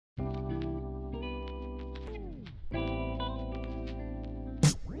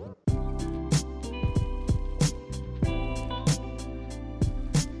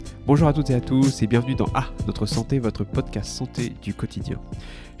Bonjour à toutes et à tous et bienvenue dans Notre santé, votre podcast santé du quotidien.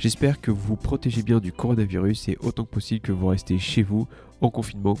 J'espère que vous vous protégez bien du coronavirus et autant que possible que vous restez chez vous en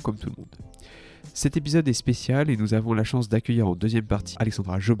confinement comme tout le monde. Cet épisode est spécial et nous avons la chance d'accueillir en deuxième partie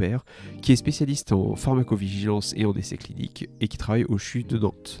Alexandra Jobert, qui est spécialiste en pharmacovigilance et en essais cliniques et qui travaille au CHU de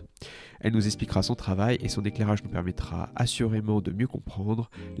Nantes. Elle nous expliquera son travail et son éclairage nous permettra assurément de mieux comprendre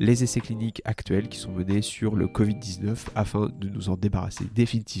les essais cliniques actuels qui sont menés sur le Covid-19 afin de nous en débarrasser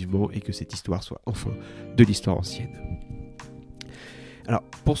définitivement et que cette histoire soit enfin de l'histoire ancienne. Alors,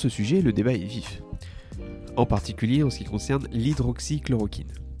 pour ce sujet, le débat est vif, en particulier en ce qui concerne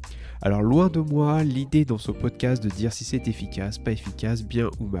l'hydroxychloroquine. Alors, loin de moi l'idée dans ce podcast de dire si c'est efficace, pas efficace, bien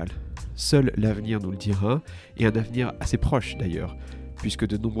ou mal. Seul l'avenir nous le dira, et un avenir assez proche d'ailleurs, puisque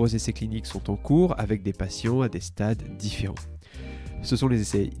de nombreux essais cliniques sont en cours avec des patients à des stades différents. Ce sont les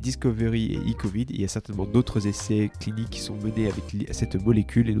essais Discovery et e-Covid, il y a certainement d'autres essais cliniques qui sont menés avec cette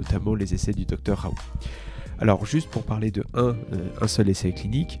molécule et notamment les essais du Dr Raoult. Alors juste pour parler de un seul essai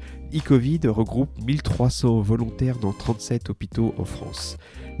clinique, e-Covid regroupe 1300 volontaires dans 37 hôpitaux en France.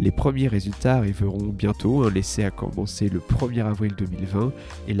 Les premiers résultats arriveront bientôt, l'essai a commencé le 1er avril 2020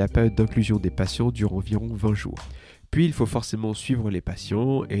 et la période d'inclusion des patients dure environ 20 jours. Puis il faut forcément suivre les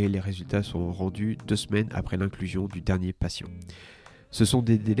patients et les résultats sont rendus 2 semaines après l'inclusion du dernier patient. Ce sont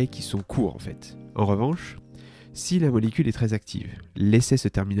des délais qui sont courts en fait. En revanche, si la molécule est très active, l'essai se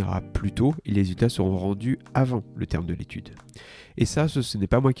terminera plus tôt et les résultats seront rendus avant le terme de l'étude. Et ça, ce n'est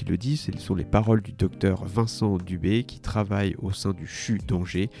pas moi qui le dis, ce sont les paroles du docteur Vincent Dubé qui travaille au sein du CHU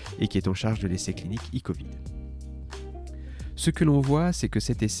d'Angers et qui est en charge de l'essai clinique e-Covid. Ce que l'on voit, c'est que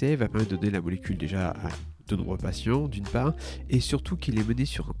cet essai va permettre de donner la molécule déjà à de nombreux patients d'une part, et surtout qu'il est mené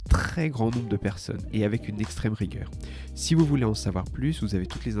sur un très grand nombre de personnes et avec une extrême rigueur. Si vous voulez en savoir plus, vous avez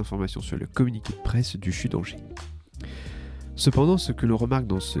toutes les informations sur le communiqué de presse du CHU d'Angers. Cependant, ce que l'on remarque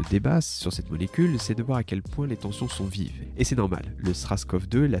dans ce débat sur cette molécule, c'est de voir à quel point les tensions sont vives. Et c'est normal, le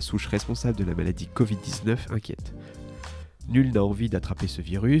SRAS-CoV-2, la souche responsable de la maladie Covid-19, inquiète. Nul n'a envie d'attraper ce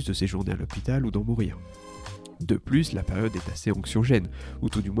virus, de séjourner à l'hôpital ou d'en mourir. De plus, la période est assez anxiogène, ou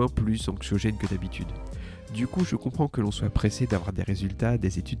tout du moins plus anxiogène que d'habitude. Du coup, je comprends que l'on soit pressé d'avoir des résultats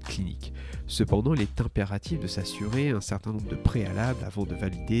des études cliniques. Cependant, il est impératif de s'assurer un certain nombre de préalables avant de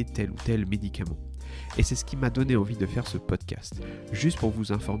valider tel ou tel médicament. Et c'est ce qui m'a donné envie de faire ce podcast, juste pour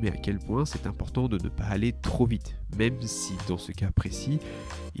vous informer à quel point c'est important de ne pas aller trop vite, même si dans ce cas précis,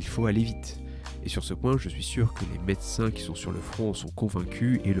 il faut aller vite. Et sur ce point, je suis sûr que les médecins qui sont sur le front en sont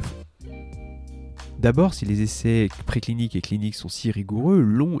convaincus et le font. D'abord, si les essais précliniques et cliniques sont si rigoureux,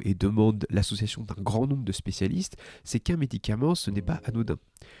 longs et demandent l'association d'un grand nombre de spécialistes, c'est qu'un médicament, ce n'est pas anodin.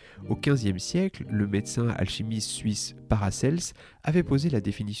 Au XVe siècle, le médecin alchimiste suisse Paracels avait posé la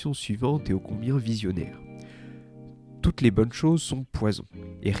définition suivante et ô combien visionnaire. Toutes les bonnes choses sont poison,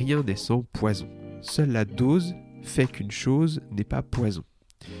 et rien n'est sans poison. Seule la dose fait qu'une chose n'est pas poison.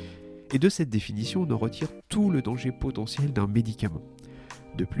 Et de cette définition, on en retire tout le danger potentiel d'un médicament.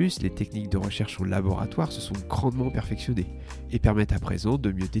 De plus, les techniques de recherche en laboratoire se sont grandement perfectionnées et permettent à présent de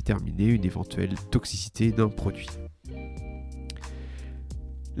mieux déterminer une éventuelle toxicité d'un produit.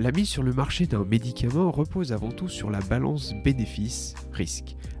 La mise sur le marché d'un médicament repose avant tout sur la balance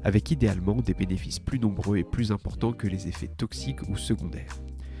bénéfice-risque, avec idéalement des bénéfices plus nombreux et plus importants que les effets toxiques ou secondaires.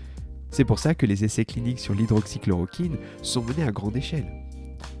 C'est pour ça que les essais cliniques sur l'hydroxychloroquine sont menés à grande échelle.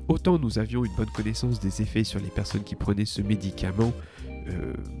 Autant nous avions une bonne connaissance des effets sur les personnes qui prenaient ce médicament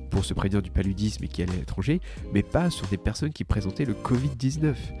pour se prévenir du paludisme et qui allaient à l'étranger, mais pas sur des personnes qui présentaient le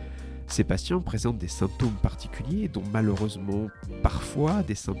Covid-19. Ces patients présentent des symptômes particuliers, dont malheureusement parfois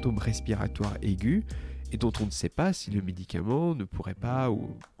des symptômes respiratoires aigus, et dont on ne sait pas si le médicament ne pourrait pas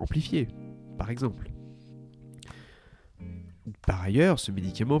amplifier, par exemple. Par ailleurs, ce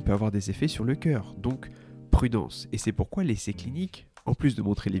médicament peut avoir des effets sur le cœur, donc prudence, et c'est pourquoi l'essai clinique, en plus de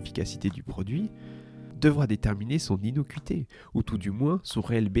montrer l'efficacité du produit, devra déterminer son innocuité, ou tout du moins son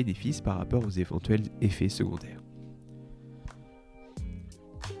réel bénéfice par rapport aux éventuels effets secondaires.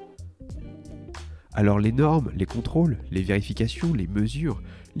 Alors les normes, les contrôles, les vérifications, les mesures,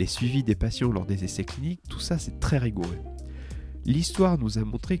 les suivis des patients lors des essais cliniques, tout ça c'est très rigoureux. L'histoire nous a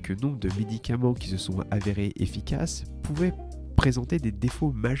montré que nombre de médicaments qui se sont avérés efficaces pouvaient présenter des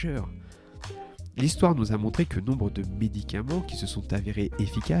défauts majeurs. L'histoire nous a montré que nombre de médicaments qui se sont avérés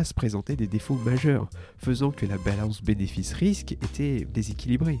efficaces présentaient des défauts majeurs, faisant que la balance bénéfice-risque était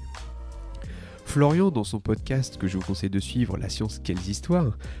déséquilibrée. Florian, dans son podcast que je vous conseille de suivre, La science, quelles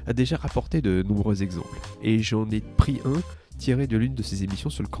histoires, a déjà rapporté de nombreux exemples, et j'en ai pris un tiré de l'une de ses émissions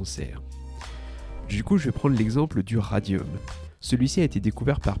sur le cancer. Du coup, je vais prendre l'exemple du radium. Celui-ci a été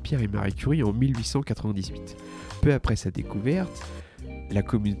découvert par Pierre et Marie Curie en 1898. Peu après sa découverte, La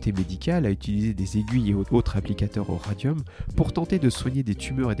communauté médicale a utilisé des aiguilles et autres applicateurs au radium pour tenter de soigner des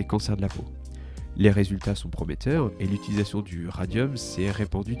tumeurs et des cancers de la peau. Les résultats sont prometteurs et l'utilisation du radium s'est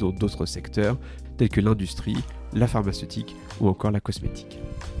répandue dans d'autres secteurs tels que l'industrie, la pharmaceutique ou encore la cosmétique.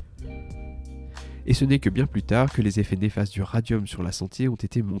 Et ce n'est que bien plus tard que les effets néfastes du radium sur la santé ont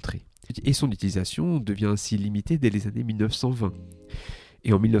été montrés. Et son utilisation devient ainsi limitée dès les années 1920.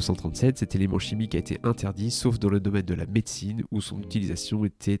 Et en 1937, cet élément chimique a été interdit, sauf dans le domaine de la médecine où son utilisation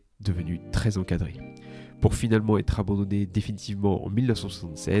était devenue très encadrée, pour finalement être abandonné définitivement en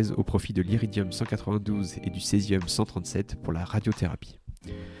 1976 au profit de l'iridium 192 et du césium 137 pour la radiothérapie.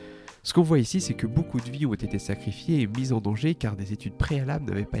 Ce qu'on voit ici, c'est que beaucoup de vies ont été sacrifiées et mises en danger car des études préalables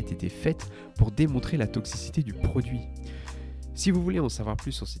n'avaient pas été faites pour démontrer la toxicité du produit. Si vous voulez en savoir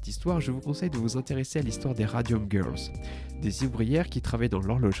plus sur cette histoire, je vous conseille de vous intéresser à l'histoire des Radium Girls, des ouvrières qui travaillent dans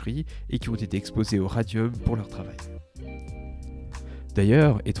l'horlogerie et qui ont été exposées au radium pour leur travail.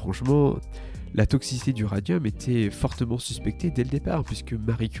 D'ailleurs, étrangement, la toxicité du radium était fortement suspectée dès le départ, puisque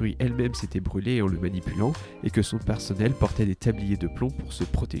Marie Curie elle-même s'était brûlée en le manipulant et que son personnel portait des tabliers de plomb pour se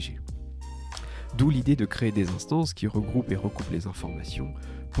protéger. D'où l'idée de créer des instances qui regroupent et recoupent les informations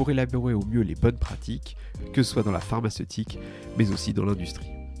pour élaborer au mieux les bonnes pratiques, que ce soit dans la pharmaceutique, mais aussi dans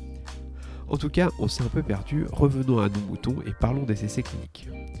l'industrie. En tout cas, on s'est un peu perdu, revenons à nos moutons et parlons des essais cliniques.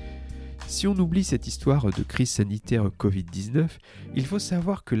 Si on oublie cette histoire de crise sanitaire Covid-19, il faut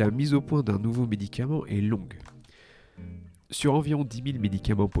savoir que la mise au point d'un nouveau médicament est longue. Sur environ 10 000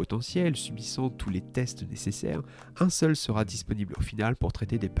 médicaments potentiels subissant tous les tests nécessaires, un seul sera disponible au final pour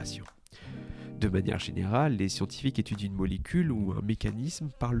traiter des patients. De manière générale, les scientifiques étudient une molécule ou un mécanisme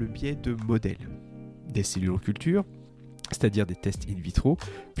par le biais de modèles. Des cellules en culture, c'est-à-dire des tests in vitro,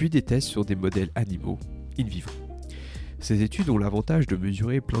 puis des tests sur des modèles animaux in vivo. Ces études ont l'avantage de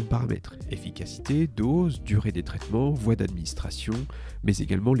mesurer plein de paramètres, efficacité, dose, durée des traitements, voie d'administration, mais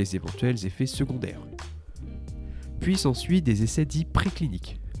également les éventuels effets secondaires. Puis s'ensuit des essais dits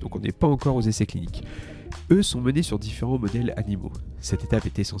précliniques, donc on n'est pas encore aux essais cliniques. Eux sont menés sur différents modèles animaux. Cette étape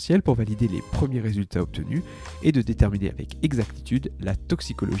est essentielle pour valider les premiers résultats obtenus et de déterminer avec exactitude la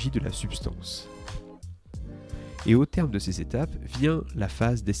toxicologie de la substance. Et au terme de ces étapes vient la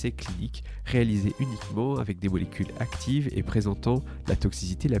phase d'essai clinique, réalisée uniquement avec des molécules actives et présentant la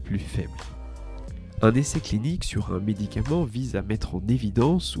toxicité la plus faible. Un essai clinique sur un médicament vise à mettre en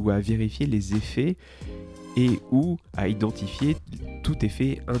évidence ou à vérifier les effets et ou à identifier tout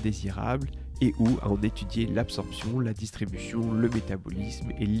effet indésirable et ou à en étudier l'absorption, la distribution, le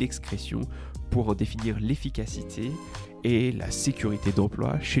métabolisme et l'excrétion pour en définir l'efficacité et la sécurité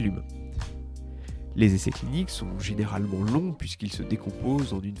d'emploi chez l'humain. Les essais cliniques sont généralement longs puisqu'ils se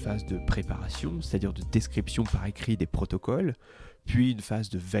décomposent en une phase de préparation, c'est-à-dire de description par écrit des protocoles, puis une phase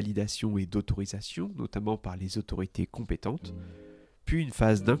de validation et d'autorisation, notamment par les autorités compétentes, puis une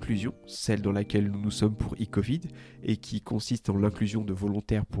phase d'inclusion, celle dans laquelle nous sommes pour e-Covid, et qui consiste en l'inclusion de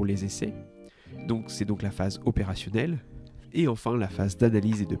volontaires pour les essais. C'est donc la phase opérationnelle, et enfin la phase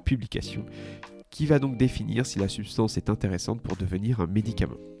d'analyse et de publication, qui va donc définir si la substance est intéressante pour devenir un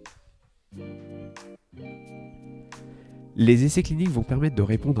médicament. Les essais cliniques vont permettre de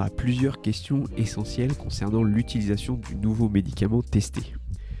répondre à plusieurs questions essentielles concernant l'utilisation du nouveau médicament testé.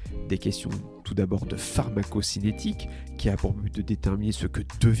 Des questions tout d'abord de pharmacocinétique, qui a pour but de déterminer ce que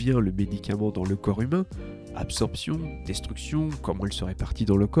devient le médicament dans le corps humain, absorption, destruction, comment elle se répartit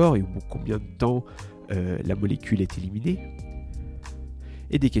dans le corps et au bout de combien de temps la molécule est éliminée.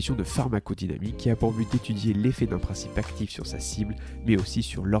 Et des questions de pharmacodynamique, qui a pour but d'étudier l'effet d'un principe actif sur sa cible, mais aussi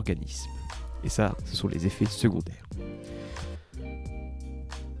sur l'organisme. Et ça, ce sont les effets secondaires.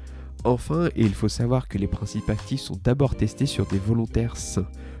 Enfin, et il faut savoir que les principes actifs sont d'abord testés sur des volontaires sains,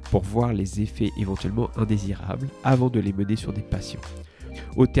 pour voir les effets éventuellement indésirables avant de les mener sur des patients.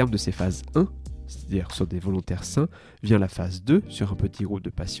 Au terme de ces phases 1, c'est-à-dire sur des volontaires sains, vient la phase 2 sur un petit groupe de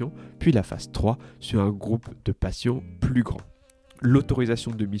patients, puis la phase 3 sur un groupe de patients plus grand.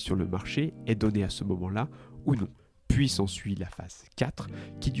 L'autorisation de mise sur le marché est donnée à ce moment-là ou non. Puis s'ensuit la phase 4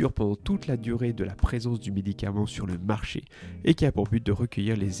 qui dure pendant toute la durée de la présence du médicament sur le marché et qui a pour but de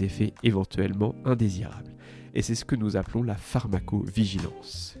recueillir les effets éventuellement indésirables. Et c'est ce que nous appelons la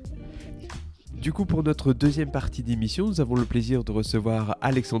pharmacovigilance. Du coup, pour notre deuxième partie d'émission, nous avons le plaisir de recevoir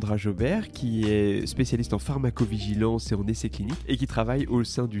Alexandra Jobert, qui est spécialiste en pharmacovigilance et en essais cliniques et qui travaille au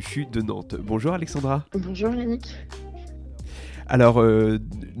sein du CHU de Nantes. Bonjour Alexandra. Bonjour Yannick. Alors,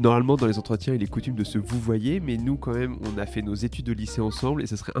 normalement, dans les entretiens, il est coutume de se vouvoyer, mais nous, quand même, on a fait nos études de lycée ensemble et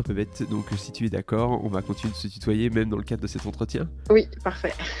ça serait un peu bête. Donc, si tu es d'accord, on va continuer de se tutoyer, même dans le cadre de cet entretien. Oui,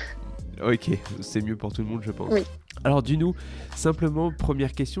 parfait. Ok, c'est mieux pour tout le monde, je pense. Oui. Alors, dis-nous, simplement,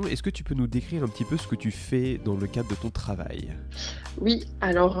 première question, est-ce que tu peux nous décrire un petit peu ce que tu fais dans le cadre de ton travail? Oui,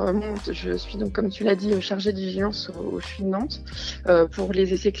 alors je suis donc, comme tu l'as dit, chargée de vigilance au CHU de Nantes pour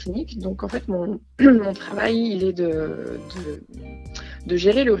les essais cliniques. Donc en fait, mon travail, il est de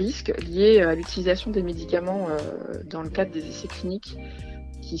gérer le risque lié à l'utilisation des médicaments dans le cadre des essais cliniques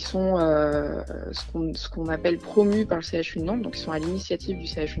qui sont ce qu'on appelle promus par le CHU de Nantes, donc ils sont à l'initiative du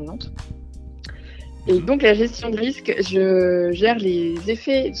CHU de Nantes. Et donc la gestion de risque, je gère les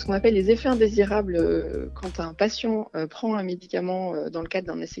effets, ce qu'on appelle les effets indésirables quand un patient prend un médicament dans le cadre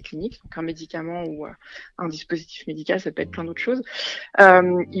d'un essai clinique, donc un médicament ou un dispositif médical, ça peut être plein d'autres choses.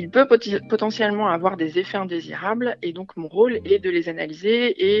 Il peut potentiellement avoir des effets indésirables et donc mon rôle est de les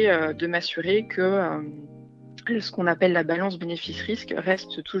analyser et de m'assurer que ce qu'on appelle la balance bénéfice-risque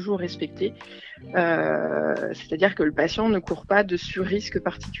reste toujours respectée. C'est-à-dire que le patient ne court pas de sur-risque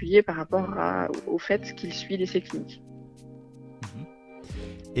particulier par rapport au fait qu'il suit l'essai clinique.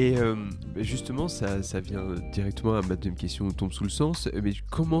 Et justement, ça vient directement à ma deuxième question, tombe sous le sens, mais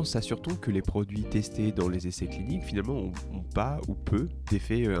comment s'assure-t-on que les produits testés dans les essais cliniques, finalement, ont pas ou peu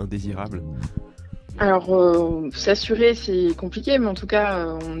d'effets indésirables ? Alors, s'assurer, c'est compliqué, mais en tout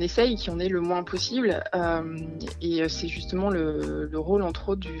cas, on essaye qu'il y en ait le moins possible. Et c'est justement le rôle, entre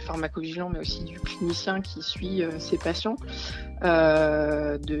autres, du pharmacovigilant, mais aussi du clinicien qui suit ses patients,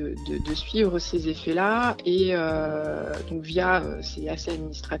 de suivre ces effets-là. Et donc, via, c'est assez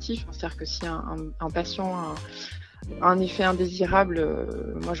administratif, hein, c'est-à-dire que si un patient a un effet indésirable,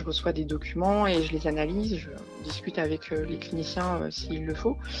 moi je reçois des documents et je les analyse, je discute avec les cliniciens s'il le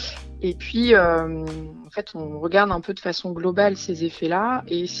faut. Et puis, en fait, on regarde un peu de façon globale ces effets-là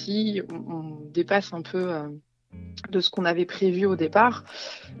et si on dépasse un peu de ce qu'on avait prévu au départ,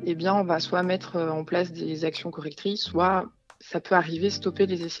 eh bien, on va soit mettre en place des actions correctrices, soit ça peut arriver stopper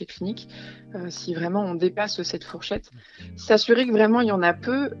les essais cliniques si vraiment on dépasse cette fourchette. S'assurer que vraiment il y en a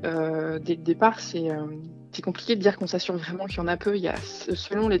peu, dès le départ, c'est compliqué de dire qu'on s'assure vraiment qu'il y en a peu. Il y a,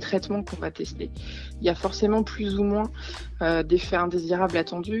 selon les traitements qu'on va tester, il y a forcément plus ou moins d'effets indésirables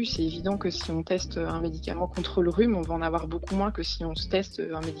attendus. C'est évident que si on teste un médicament contre le rhume, on va en avoir beaucoup moins que si on se teste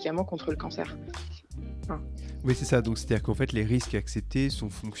un médicament contre le cancer. Oui, c'est ça. Donc, c'est-à-dire qu'en fait, les risques acceptés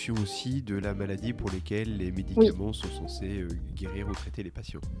sont fonction aussi de la maladie pour lesquelles les médicaments sont censés guérir ou traiter les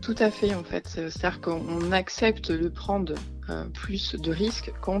patients. Tout à fait, en fait. C'est-à-dire qu'on accepte de prendre plus de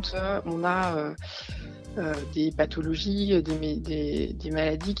risques quand on a des pathologies, des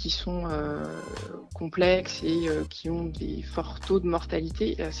maladies qui sont complexes et qui ont des forts taux de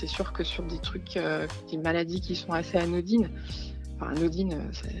mortalité. C'est sûr que sur des trucs, des maladies qui sont assez anodines,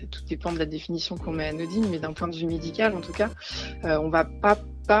 anodine, tout dépend de la définition qu'on met anodine, mais d'un point de vue médical, en tout cas, on va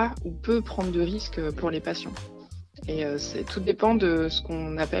pas ou peu prendre de risques pour les patients. Et tout dépend de ce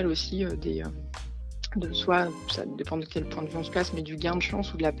qu'on appelle aussi soit, ça dépend de quel point de vue on se place, mais du gain de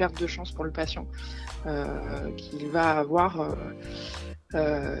chance ou de la perte de chance pour le patient qu'il va avoir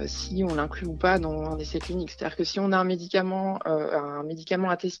si on l'inclut ou pas dans un essai clinique. C'est-à-dire que si on a un médicament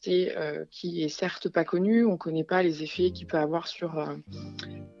à tester qui est certes pas connu, on ne connaît pas les effets qu'il peut avoir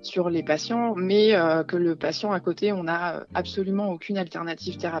sur les patients, mais que le patient à côté, on n'a absolument aucune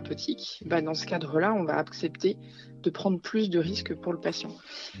alternative thérapeutique, dans ce cadre-là, on va accepter de prendre plus de risques pour le patient.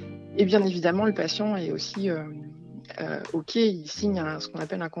 Et bien évidemment, le patient est aussi OK, il signe ce qu'on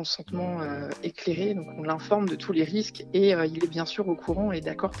appelle un consentement éclairé, donc on l'informe de tous les risques et il est bien sûr au courant et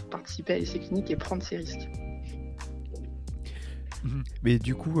d'accord pour participer à l'essai clinique et prendre ces risques. Mais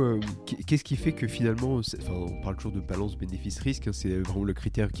du coup, qu'est-ce qui fait que finalement, on parle toujours de balance bénéfice-risque, hein, c'est vraiment le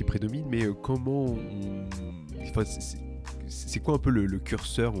critère qui prédomine, mais comment c'est quoi un peu le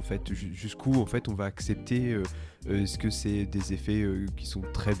curseur en fait, jusqu'où en fait on va accepter est-ce que c'est des effets qui sont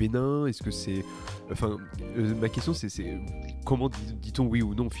très bénins, est-ce que c'est ma question c'est comment dit-on oui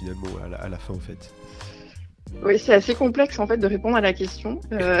ou non finalement à la fin en fait? Oui, c'est assez complexe en fait de répondre à la question.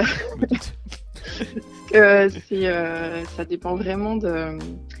 Ça dépend vraiment de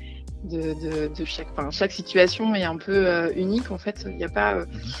chaque situation est un peu unique en fait. Il n'y a pas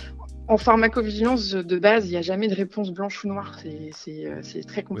en pharmacovigilance de base, il n'y a jamais de réponse blanche ou noire. C'est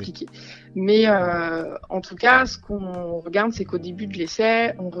très compliqué. Oui. Mais en tout cas, ce qu'on regarde, c'est qu'au début de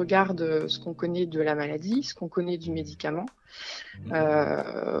l'essai, on regarde ce qu'on connaît de la maladie, ce qu'on connaît du médicament.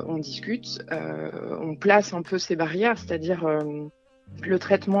 On discute, on place un peu ces barrières, c'est-à-dire le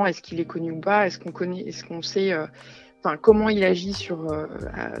traitement, est-ce qu'il est connu ou pas, est-ce qu'on sait comment il agit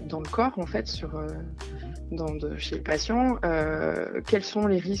dans le corps en fait, chez le patient, quels sont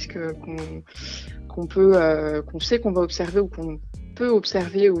les risques qu'on sait qu'on va observer ou qu'on peut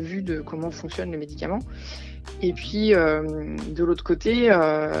observer au vu de comment fonctionne le médicament. Et puis, de l'autre côté,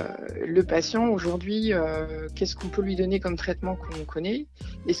 le patient, aujourd'hui, qu'est-ce qu'on peut lui donner comme traitement qu'on connaît?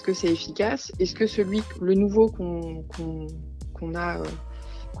 Est-ce que c'est efficace? Est-ce que le nouveau qu'on a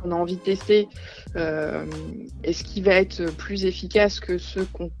envie de tester, est-ce qu'il va être plus efficace que ce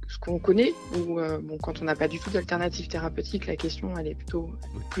qu'on connaît? Ou quand on n'a pas du tout d'alternative thérapeutique, la question, elle est plutôt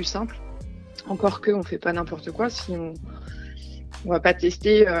plus simple. Encore on ne fait pas n'importe quoi si on va pas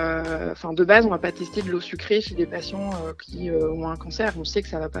tester, de base, on va pas tester de l'eau sucrée chez des patients qui ont un cancer. On sait que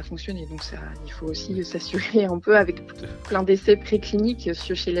ça va pas fonctionner. Donc il faut aussi s'assurer un peu avec plein d'essais précliniques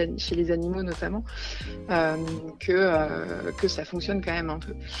chez les animaux notamment, que ça fonctionne quand même un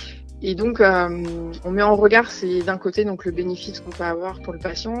peu. Et donc, on met en regard, c'est d'un côté donc le bénéfice qu'on peut avoir pour le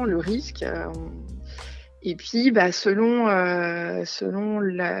patient, le risque. Et puis, selon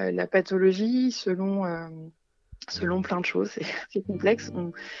la pathologie, selon plein de choses, c'est complexe,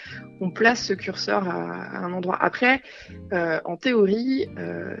 on place ce curseur à un endroit. Après, en théorie,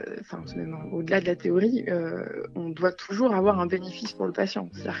 même au-delà de la théorie, on doit toujours avoir un bénéfice pour le patient.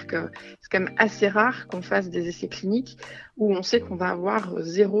 C'est-à-dire que c'est quand même assez rare qu'on fasse des essais cliniques où on sait qu'on va avoir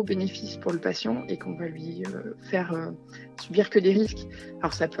zéro bénéfice pour le patient et qu'on va lui faire subir que des risques.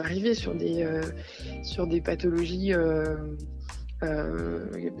 Alors ça peut arriver sur des pathologies,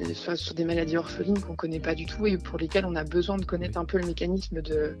 soit sur des maladies orphelines qu'on ne connaît pas du tout et pour lesquelles on a besoin de connaître un peu le mécanisme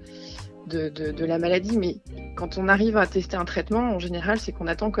de la maladie. Mais quand on arrive à tester un traitement, en général, c'est qu'on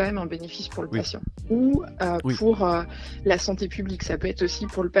attend quand même un bénéfice pour le patient. Ou pour la santé publique. Ça peut être aussi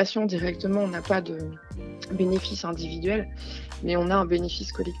pour le patient directement, on n'a pas de bénéfice individuel, mais on a un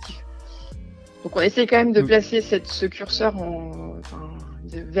bénéfice collectif. Donc on essaie quand même de placer ce curseur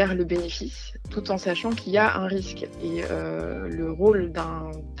vers le bénéfice, tout en sachant qu'il y a un risque. Et le rôle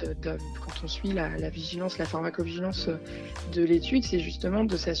quand on suit la vigilance, la pharmacovigilance de l'étude, c'est justement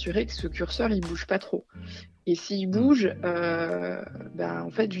de s'assurer que ce curseur il bouge pas trop. Et s'il bouge, en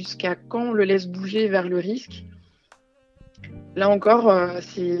fait, jusqu'à quand on le laisse bouger vers le risque, là encore,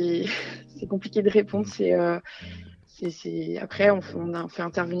 c'est compliqué de répondre. Après, on a fait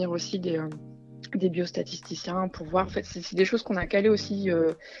intervenir aussi des biostatisticiens pour voir. En fait, c'est des choses qu'on a calées aussi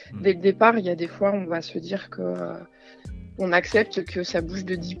dès le départ. Il y a des fois, on va se dire que on accepte que ça bouge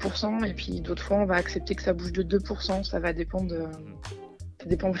de 10%, et puis d'autres fois, on va accepter que ça bouge de 2%. Ça va dépendre ça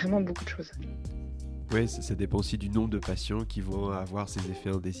dépend vraiment de beaucoup de choses. Oui, ça dépend aussi du nombre de patients qui vont avoir ces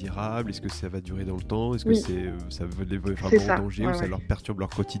effets indésirables. Est-ce que ça va durer dans le temps? Est-ce que ça veut les vraiment en danger ou ça leur perturbe leur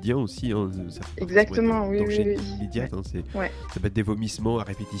quotidien aussi, hein? Exactement, oui. Immédiate, hein, ça peut être des vomissements à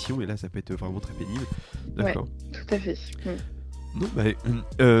répétition et là, ça peut être vraiment très pénible. D'accord. Ouais, tout à fait. Non,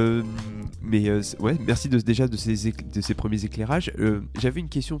 merci déjà de ces premiers éclairages. J'avais une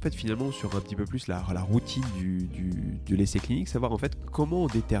question en fait finalement sur un petit peu plus la routine de l'essai clinique, savoir en fait comment on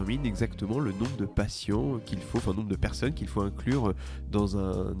détermine exactement le nombre de patients qu'il faut, nombre de personnes qu'il faut inclure dans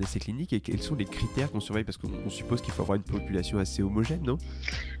un essai clinique, et quels sont les critères qu'on surveille, parce qu'on suppose qu'il faut avoir une population assez homogène, non?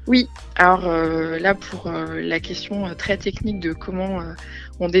 Oui, alors là pour la question très technique de comment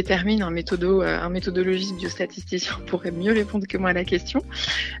on détermine un méthodologiste biostatisticien pourrait mieux répondre que moi à la question,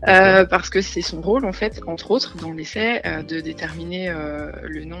 parce que c'est son rôle en fait, entre autres dans l'essai, de déterminer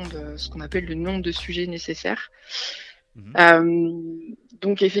ce qu'on appelle le nombre de sujets nécessaires.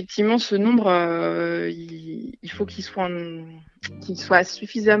 Donc effectivement, ce nombre, il faut qu'il soit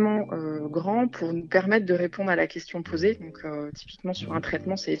suffisamment grand pour nous permettre de répondre à la question posée. Donc typiquement sur un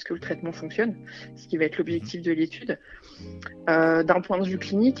traitement, c'est est-ce que le traitement fonctionne, ce qui va être l'objectif de l'étude. D'un point de vue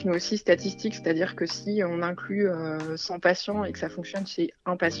clinique, mais aussi statistique, c'est-à-dire que si on inclut 100 patients et que ça fonctionne chez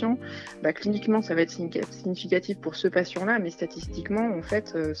un patient, cliniquement ça va être significatif pour ce patient-là, mais statistiquement en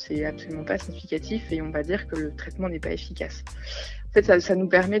fait c'est absolument pas significatif et on va dire que le traitement n'est pas efficace. En fait, ça nous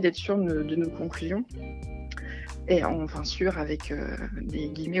permet d'être sûr de nos conclusions. Et enfin sûr avec des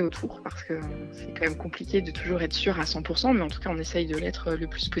guillemets autour, parce que c'est quand même compliqué de toujours être sûr à 100%, mais en tout cas on essaye de l'être le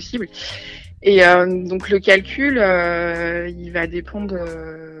plus possible. Et donc le calcul, il va dépendre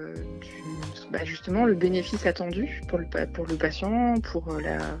justement le bénéfice attendu pour le patient, pour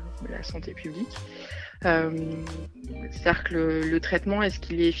la santé publique. C'est-à-dire que le traitement, est-ce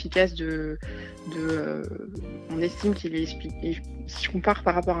qu'il est efficace on estime qu'il est, si je compare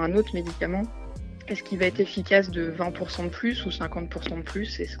par rapport à un autre médicament, est-ce qu'il va être efficace de 20% de plus ou 50% de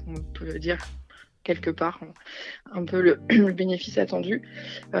plus? Est-ce qu'on peut dire quelque part un peu le bénéfice attendu?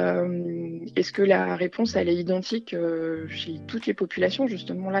 Est-ce que la réponse elle est identique chez toutes les populations?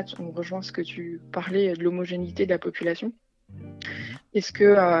 Justement là, on rejoint ce que tu parlais de l'homogénéité de la population. Est-ce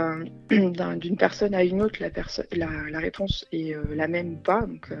que d'une personne à une autre, la réponse est la même ou pas?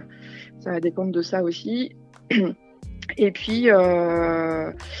 Donc ça va dépendre de ça aussi. Et puis,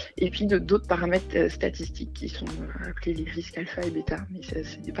 d'autres paramètres statistiques qui sont appelés les risques alpha et bêta, mais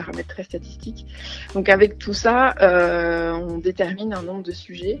c'est des paramètres très statistiques. Donc avec tout ça, on détermine un nombre de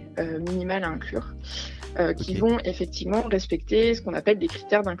sujets minimal à inclure qui vont effectivement respecter ce qu'on appelle des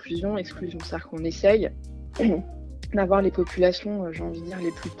critères d'inclusion-exclusion. C'est-à-dire qu'on essaye d'avoir les populations, j'ai envie de dire,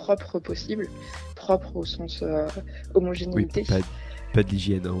 les plus propres possibles, propres au sens homogénéité. Oui, pas de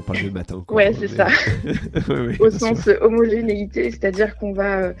l'hygiène, hein, on parle de matin encore. Ouais, c'est ça. Au sens homogénéité, c'est-à-dire qu'on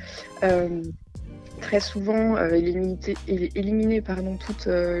va très souvent éliminer toutes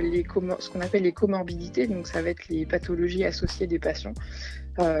ce qu'on appelle les comorbidités. Donc ça va être les pathologies associées des patients.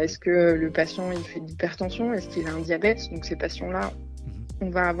 Est-ce que le patient il fait de l'hypertension? Est-ce qu'il a un diabète? Donc ces patients-là, on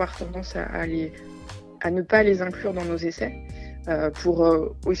va avoir tendance à ne pas les inclure dans nos essais. Pour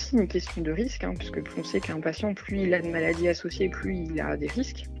aussi une question de risque, puisque plus on sait qu'un patient, plus il a de maladies associées, plus il a des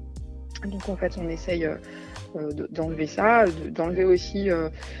risques. Donc en fait, on essaye d'enlever ça, d'enlever aussi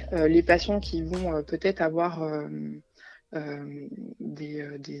les patients qui vont peut-être avoir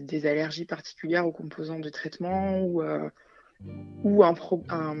des allergies particulières aux composants de traitement ou un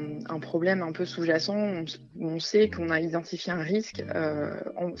problème un peu sous-jacent. On sait qu'on a identifié un risque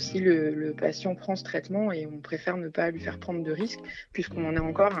si le patient prend ce traitement, et on préfère ne pas lui faire prendre de risque puisqu'on en est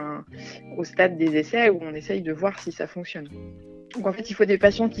encore au stade des essais où on essaye de voir si ça fonctionne. Donc en fait, il faut des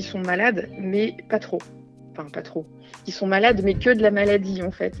patients qui sont malades, mais pas trop. Enfin, pas trop. Qui sont malades, mais que de la maladie,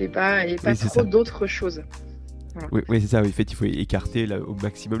 en fait, et pas trop d'autres choses. Voilà. Oui, c'est ça. En fait, il faut écarter au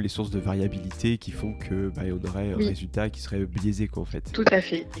maximum les sources de variabilité qui font que on aurait un résultat qui serait biaisé, quoi, en fait. Tout à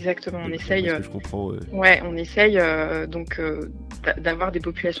fait, exactement. On essaye. Je comprends. Ouais, on essaye d'avoir des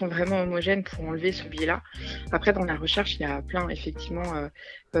populations vraiment homogènes pour enlever ce biais-là. Après, dans la recherche, il y a plein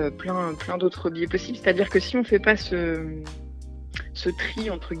d'autres biais possibles. C'est-à-dire que si on fait pas ce tri,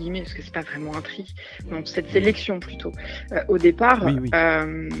 entre guillemets, parce que c'est pas vraiment un tri, donc cette sélection plutôt, au départ,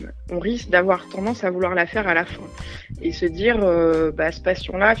 on risque d'avoir tendance à vouloir la faire à la fin et se dire ce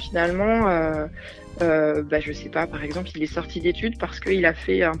patient-là finalement je sais pas, par exemple, il est sorti d'études parce qu'il a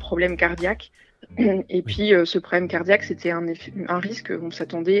fait un problème cardiaque et puis ce problème cardiaque, c'était un risque. On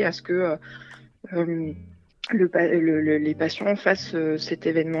s'attendait à ce que les patients fassent cet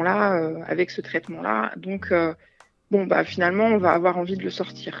événement-là avec ce traitement-là, donc finalement, on va avoir envie de le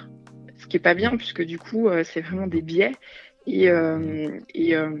sortir. Ce qui est pas bien, puisque du coup, c'est vraiment des biais. Et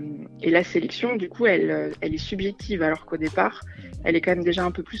la sélection, du coup, elle est subjective, alors qu'au départ, elle est quand même déjà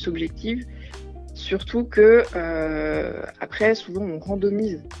un peu plus objective. Surtout que, après, souvent, on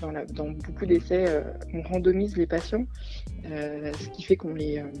randomise, dans beaucoup d'essais, on randomise les patients, ce qui fait qu'on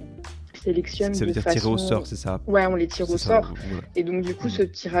les sélectionne ça veut dire tirer au sort, c'est ça? Ouais, on les tire au sort. Voilà. Et donc, du coup, ce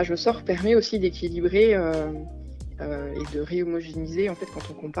tirage au sort permet aussi d'équilibrer et de réhomogénéiser en fait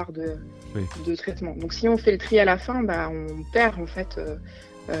quand on compare de traitements. Donc si on fait le tri à la fin, on perd en fait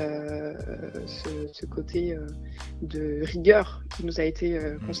ce côté de rigueur qui nous a été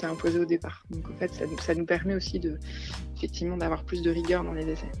qu'on s'est imposé au départ. Donc en fait ça nous permet aussi effectivement d'avoir plus de rigueur dans les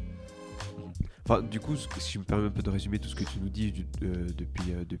essais. Enfin, du coup, si je me permets un peu de résumer tout ce que tu nous dis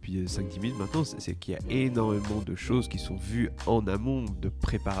depuis 5-10 minutes maintenant, c'est qu'il y a énormément de choses qui sont vues en amont, de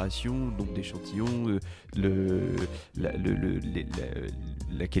préparation, nombre d'échantillons,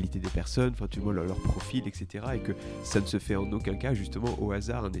 la qualité des personnes, enfin, tu vois, leur profil, etc. Et que ça ne se fait en aucun cas justement au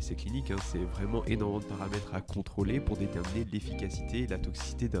hasard, un essai clinique. C'est vraiment énormément de paramètres à contrôler pour déterminer l'efficacité et la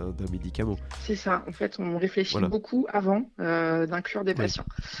toxicité d'un médicament. C'est ça, en fait, on réfléchit beaucoup avant d'inclure des patients.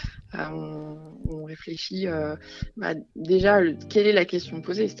 On réfléchit déjà quelle est la question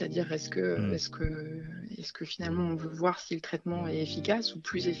posée, c'est-à-dire est-ce que finalement on veut voir si le traitement est efficace ou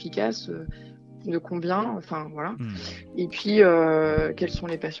plus efficace, de combien, enfin voilà. Et puis quels sont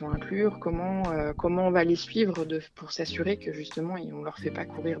les patients à inclure, comment on va les suivre pour s'assurer que justement on leur fait pas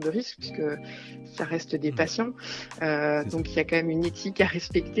courir de risques puisque ça reste des patients. Donc il y a quand même une éthique à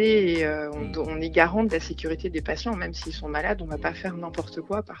respecter et on est garant de la sécurité des patients, même s'ils sont malades, on va pas faire n'importe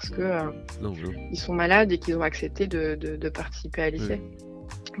quoi parce que ils sont malades et qu'ils ont accepté de participer à l'essai.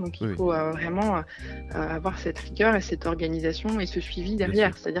 Donc il faut vraiment avoir cette rigueur et cette organisation et ce suivi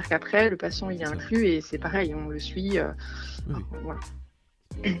derrière. C'est-à-dire qu'après, le patient il est inclus et c'est pareil, on le suit. Voilà.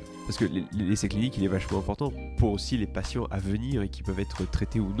 Parce que l'essai clinique, il est vachement important pour aussi les patients à venir et qui peuvent être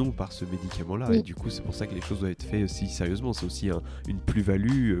traités ou non par ce médicament-là. Oui. Et du coup, c'est pour ça que les choses doivent être faites aussi sérieusement. C'est aussi une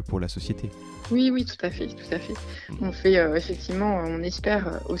plus-value pour la société. Oui, tout à fait. On fait effectivement, on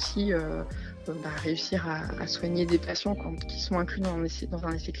espère aussi réussir à soigner des patients qui sont inclus dans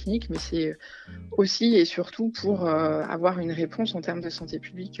un essai clinique, mais c'est aussi et surtout pour avoir une réponse en termes de santé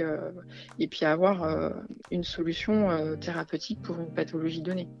publique et puis avoir une solution thérapeutique pour une pathologie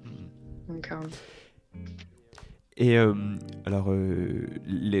donnée. Donc, Et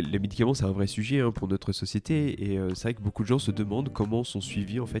les médicaments, c'est un vrai sujet pour notre société. Et c'est vrai que beaucoup de gens se demandent comment sont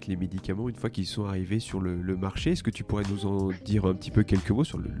suivis en fait les médicaments une fois qu'ils sont arrivés sur le marché. Est-ce que tu pourrais nous en dire un petit peu quelques mots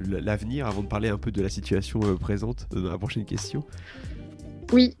sur l'avenir avant de parler un peu de la situation présente dans la prochaine question?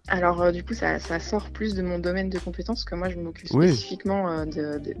 Oui, alors du coup, ça sort plus de mon domaine de compétences, que moi, je m'occupe Oui, spécifiquement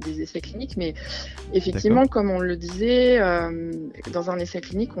des essais cliniques. Mais d'accord. effectivement, comme on le disait, dans un essai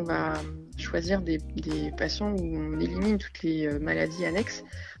clinique, on va choisir des patients où on élimine toutes les maladies annexes.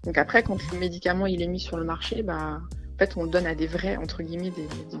 Donc après, quand le médicament il est mis sur le marché, en fait, on le donne à des vrais, entre guillemets,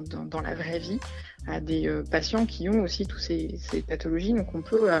 dans la vraie vie, à des patients qui ont aussi toutes ces pathologies. Donc on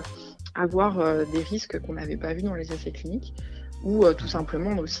peut avoir des risques qu'on n'avait pas vus dans les essais cliniques, ou tout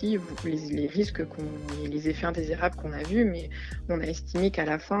simplement aussi les risques, les effets indésirables qu'on a vus, mais on a estimé qu'à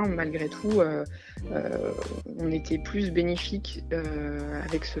la fin, malgré tout, on était plus bénéfique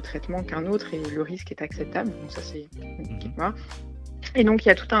avec ce traitement qu'un autre, et le risque est acceptable. Donc ça, c'est voilà. Et donc il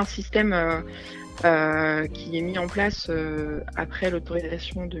y a tout un système qui est mis en place après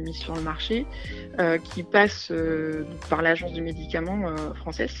l'autorisation de mise sur le marché, qui passe par l'agence du médicament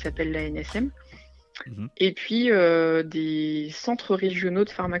française, qui s'appelle l'ANSM. Et puis des centres régionaux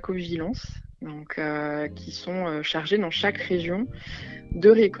de pharmacovigilance, donc, qui sont chargés dans chaque région de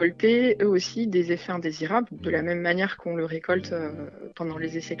récolter eux aussi des effets indésirables, de la même manière qu'on le récolte pendant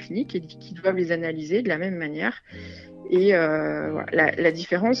les essais cliniques, et qui doivent les analyser de la même manière. Et voilà. La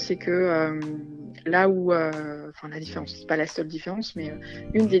différence, c'est que là où, la différence, c'est pas la seule différence, mais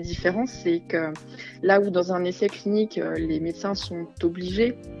une des différences, c'est que là où dans un essai clinique, les médecins sont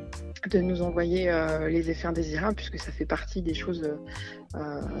obligés de nous envoyer les effets indésirables, puisque ça fait partie des choses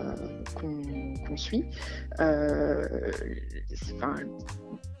qu'on suit.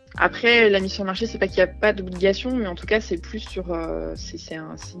 Après, la mise sur le marché, c'est pas qu'il n'y a pas d'obligation, mais en tout cas, c'est plus sur, c'est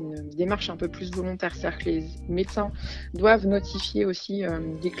une démarche un peu plus volontaire. C'est-à-dire que les médecins doivent notifier aussi,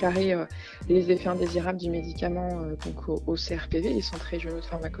 déclarer les effets indésirables du médicament donc au CRPV, les centres régionaux de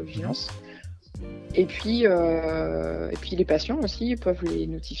pharmacovigilance. Et puis les patients aussi peuvent les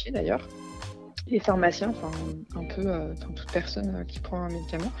notifier d'ailleurs. Les pharmaciens, toute personne qui prend un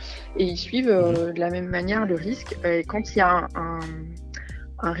médicament, et ils suivent de la même manière le risque. Et quand il y a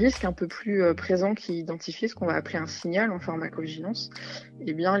un risque un peu plus présent qui est identifié, ce qu'on va appeler un signal en pharmacovigilance,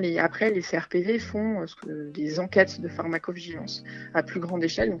 et bien après les CRPV font des enquêtes de pharmacovigilance à plus grande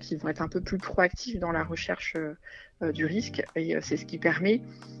échelle, donc ils vont être un peu plus proactifs dans la recherche du risque, et c'est ce qui permet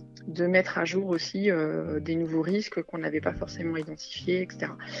de mettre à jour aussi des nouveaux risques qu'on n'avait pas forcément identifiés, etc.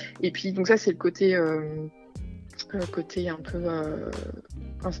 Et puis donc ça, c'est le côté un peu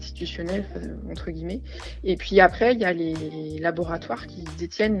institutionnel, entre guillemets. Et puis après, il y a les laboratoires qui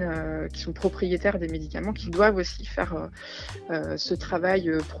détiennent, qui sont propriétaires des médicaments, qui doivent aussi faire ce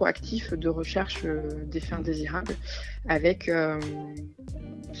travail proactif de recherche d'effets indésirables, avec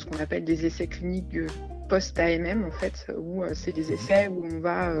ce qu'on appelle des essais cliniques post-AMM, en fait, où c'est des essais où on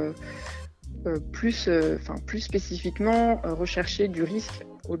va plus spécifiquement rechercher du risque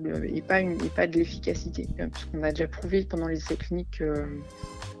et pas de l'efficacité, parce qu'on a déjà prouvé pendant les essais cliniques que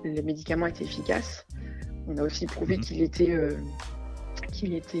les médicaments étaient efficaces. On a aussi prouvé qu'il était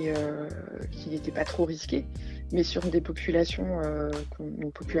pas trop risqué, mais sur des populations,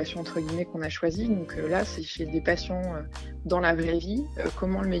 une population entre guillemets qu'on a choisie. Donc là, c'est chez des patients dans la vraie vie,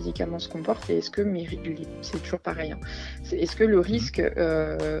 comment le médicament se comporte, et est-ce que c'est toujours pareil, est-ce que le risque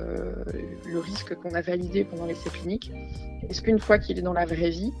qu'on a validé pendant l'essai clinique, est-ce qu'une fois qu'il est dans la vraie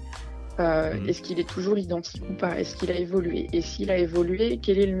vie, est-ce qu'il est toujours identique ou pas? Est-ce qu'il a évolué? Et s'il a évolué,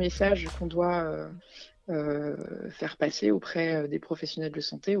 quel est le message qu'on doit faire passer auprès des professionnels de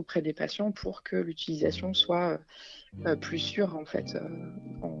santé, auprès des patients, pour que l'utilisation soit plus sûre, en fait,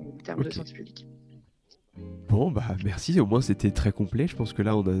 en termes de santé publique. Bon, merci, au moins c'était très complet. Je pense que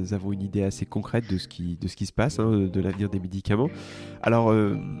là, nous avons une idée assez concrète de ce qui se passe, de l'avenir des médicaments. Alors,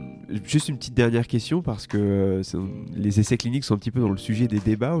 juste une petite dernière question, parce que les essais cliniques sont un petit peu dans le sujet des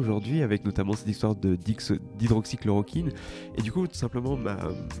débats aujourd'hui, avec notamment cette histoire d'hydroxychloroquine. Et du coup, tout simplement,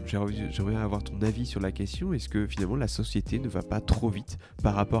 j'aimerais avoir ton avis sur la question. Est-ce que finalement, la société ne va pas trop vite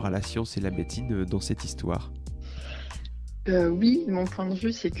par rapport à la science et la médecine dans cette histoire ? Oui, mon point de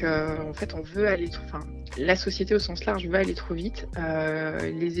vue, c'est que en fait, on veut aller la société au sens large veut aller trop vite.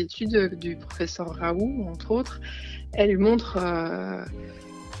 Les études du professeur Raoult, entre autres, elles montrent,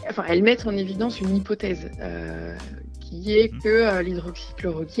 elles mettent en évidence une hypothèse qui est que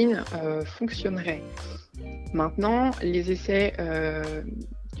l'hydroxychloroquine fonctionnerait. Maintenant, les essais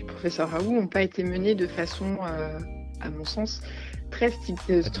du professeur Raoult n'ont pas été menés de façon, à mon sens, très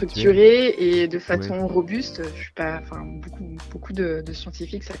structuré et de façon robuste. Je suis pas, beaucoup de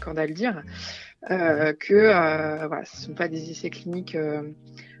scientifiques s'accordent à le dire, voilà, ce ne sont pas des essais cliniques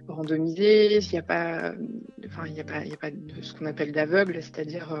randomisés. Il n'y a pas de ce qu'on appelle d'aveugle,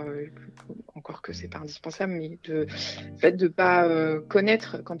 c'est-à-dire encore que c'est pas indispensable, mais le fait de pas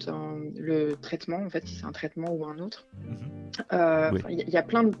connaître quand le traitement, en fait, si c'est un traitement ou un autre. Il y a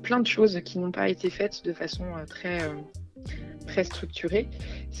plein de choses qui n'ont pas été faites de façon très structurée.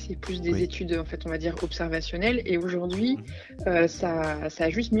 C'est plus des études, en fait, on va dire observationnelles. Et aujourd'hui, ça a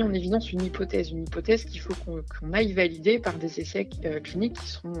juste mis en évidence une hypothèse qu'il faut qu'on aille valider par des essais cliniques qui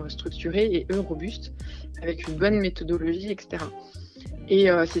seront structurés et eux robustes, avec une bonne méthodologie, etc. Et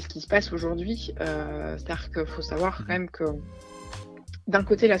c'est ce qui se passe aujourd'hui. C'est-à-dire qu'il faut savoir quand même que d'un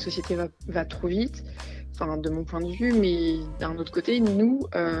côté, la société va trop vite, de mon point de vue, mais d'un autre côté, nous,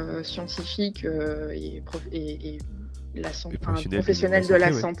 scientifiques et professionnels de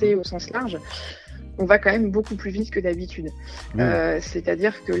la santé au sens large, on va quand même beaucoup plus vite que d'habitude.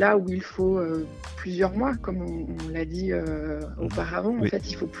 C'est-à-dire que là où il faut plusieurs mois, comme on l'a dit auparavant, en fait,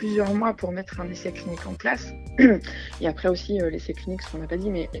 il faut plusieurs mois pour mettre un essai clinique en place. Et après aussi, l'essai clinique, ce qu'on n'a pas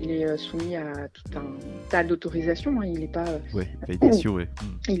dit, mais il est soumis à tout un tas d'autorisations. Il n'est pas... validation,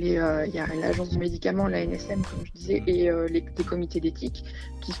 il y a l'agence du médicament, l'ANSM, comme je disais, et des comités d'éthique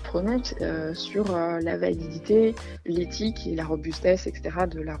qui se prononcent sur la validité, l'éthique et la robustesse, etc.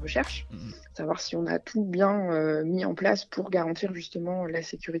 de la recherche. Savoir si on a tout bien mis en place pour garantir justement la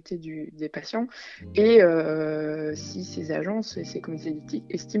sécurité des patients et si ces agences et ces comités d'éthique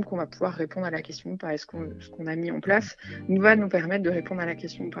estiment qu'on va pouvoir répondre à la question ou pas. Est-ce ce qu'on a mis en place va nous permettre de répondre à la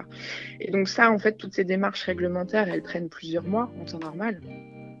question ou pas. Et donc ça, en fait, toutes ces démarches réglementaires, elles prennent plusieurs mois en temps normal.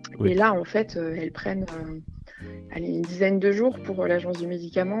 Et là, en fait, elles prennent une dizaine de jours pour l'agence du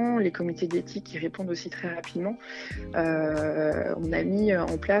médicament. Les comités d'éthique qui répondent aussi très rapidement. On a mis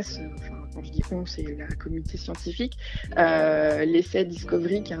en place... quand je dis on, c'est la communauté scientifique, l'essai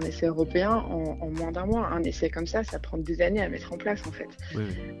Discovery, qui est un essai européen, en moins d'un mois. Un essai comme ça prend des années à mettre en place, en fait.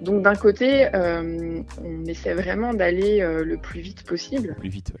 Donc, d'un côté, on essaie vraiment d'aller le plus vite possible. Plus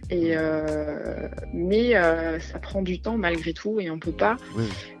vite, mais ça prend du temps, malgré tout, et on ne peut pas,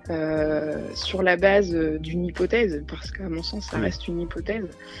 sur la base d'une hypothèse, parce qu'à mon sens, ça reste une hypothèse,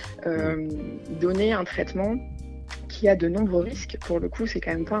 donner un traitement qui a de nombreux risques. Pour le coup, c'est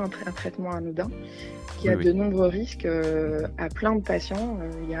quand même pas un traitement anodin, qui a de nombreux risques à plein de patients.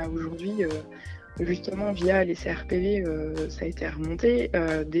 Il y a aujourd'hui, justement, via les CRPV, ça a été remonté,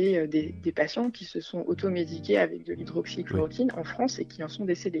 des patients qui se sont automédiqués avec de l'hydroxychloroquine en France et qui en sont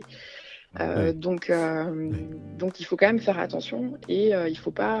décédés. Donc, il faut quand même faire attention et il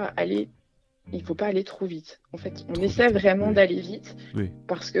faut pas aller trop vite. En fait, on essaie vraiment d'aller vite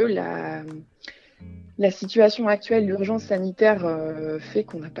parce que la situation actuelle, l'urgence sanitaire fait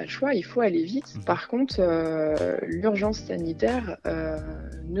qu'on n'a pas le choix, il faut aller vite. Par contre, l'urgence sanitaire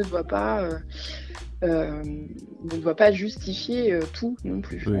ne doit pas justifier tout non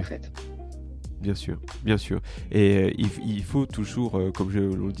plus, en fait. Bien sûr. Et il faut toujours, comme je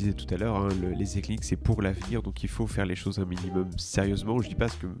le disais tout à l'heure, les essais cliniques, c'est pour l'avenir, donc il faut faire les choses un minimum sérieusement. Je ne dis pas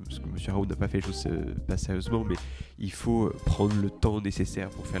que M. Raoult n'a pas fait les choses pas sérieusement, mais il faut prendre le temps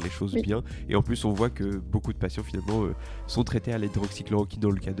nécessaire pour faire les choses bien. Et en plus, on voit que beaucoup de patients, finalement, sont traités à l'hydroxychloroquine dans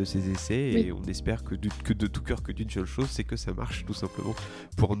le cadre de ces essais. Et on espère que de tout cœur que d'une seule chose, c'est que ça marche, tout simplement,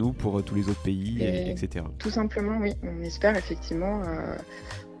 pour nous, pour tous les autres pays, etc. Tout simplement, oui. On espère effectivement...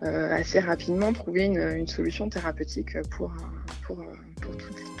 assez rapidement trouver une solution thérapeutique pour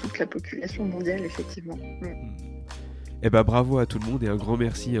toute la population mondiale, effectivement. Eh ben, bravo à tout le monde et un grand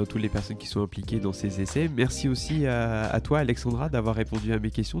merci à toutes les personnes qui sont impliquées dans ces essais. Merci aussi à toi, Alexandra, d'avoir répondu à mes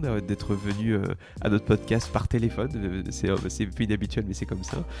questions, d'être venue à notre podcast par téléphone. C'est peu inhabituel, mais c'est comme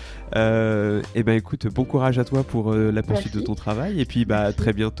ça. Eh ben, écoute, bon courage à toi pour la poursuite de ton travail. Et puis,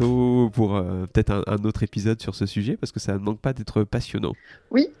 très bientôt pour peut-être un autre épisode sur ce sujet, parce que ça ne manque pas d'être passionnant.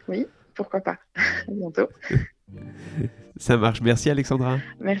 Oui, pourquoi pas. À bientôt. Ça marche. Merci, Alexandra.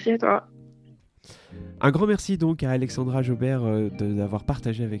 Merci à toi. Un grand merci donc à Alexandra Jobert d'avoir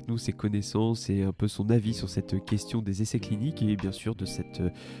partagé avec nous ses connaissances et un peu son avis sur cette question des essais cliniques et bien sûr de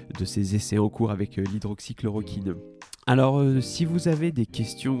ces essais en cours avec l'hydroxychloroquine. Alors, si vous avez des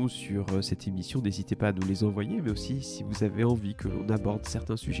questions sur cette émission, n'hésitez pas à nous les envoyer, mais aussi si vous avez envie que l'on aborde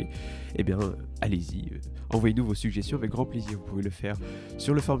certains sujets, eh bien, allez-y, envoyez-nous vos suggestions avec grand plaisir. Vous pouvez le faire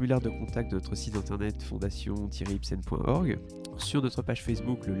sur le formulaire de contact de notre site internet fondation-ipsen.org, sur notre page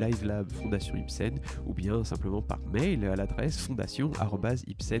Facebook, le Live Lab Fondation Ipsen, ou bien simplement par mail à l'adresse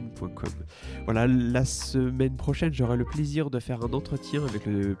fondation@ipsen.com. Voilà, la semaine prochaine, j'aurai le plaisir de faire un entretien avec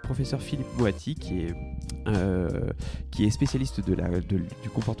le professeur Philippe Moati, qui est qui est spécialiste du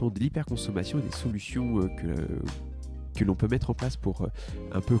comportement de l'hyperconsommation et des solutions que l'on peut mettre en place pour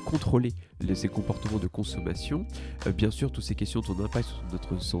un peu contrôler ces comportements de consommation. Bien sûr, toutes ces questions ont un impact sur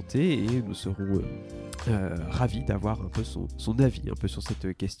notre santé et nous serons ravis d'avoir un peu son avis un peu sur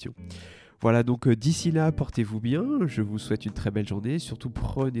cette question. Voilà, donc d'ici là, portez-vous bien, je vous souhaite une très belle journée, surtout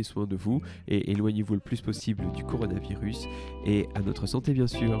prenez soin de vous et éloignez-vous le plus possible du coronavirus et à notre santé bien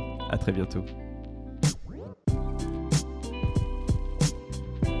sûr. À très bientôt.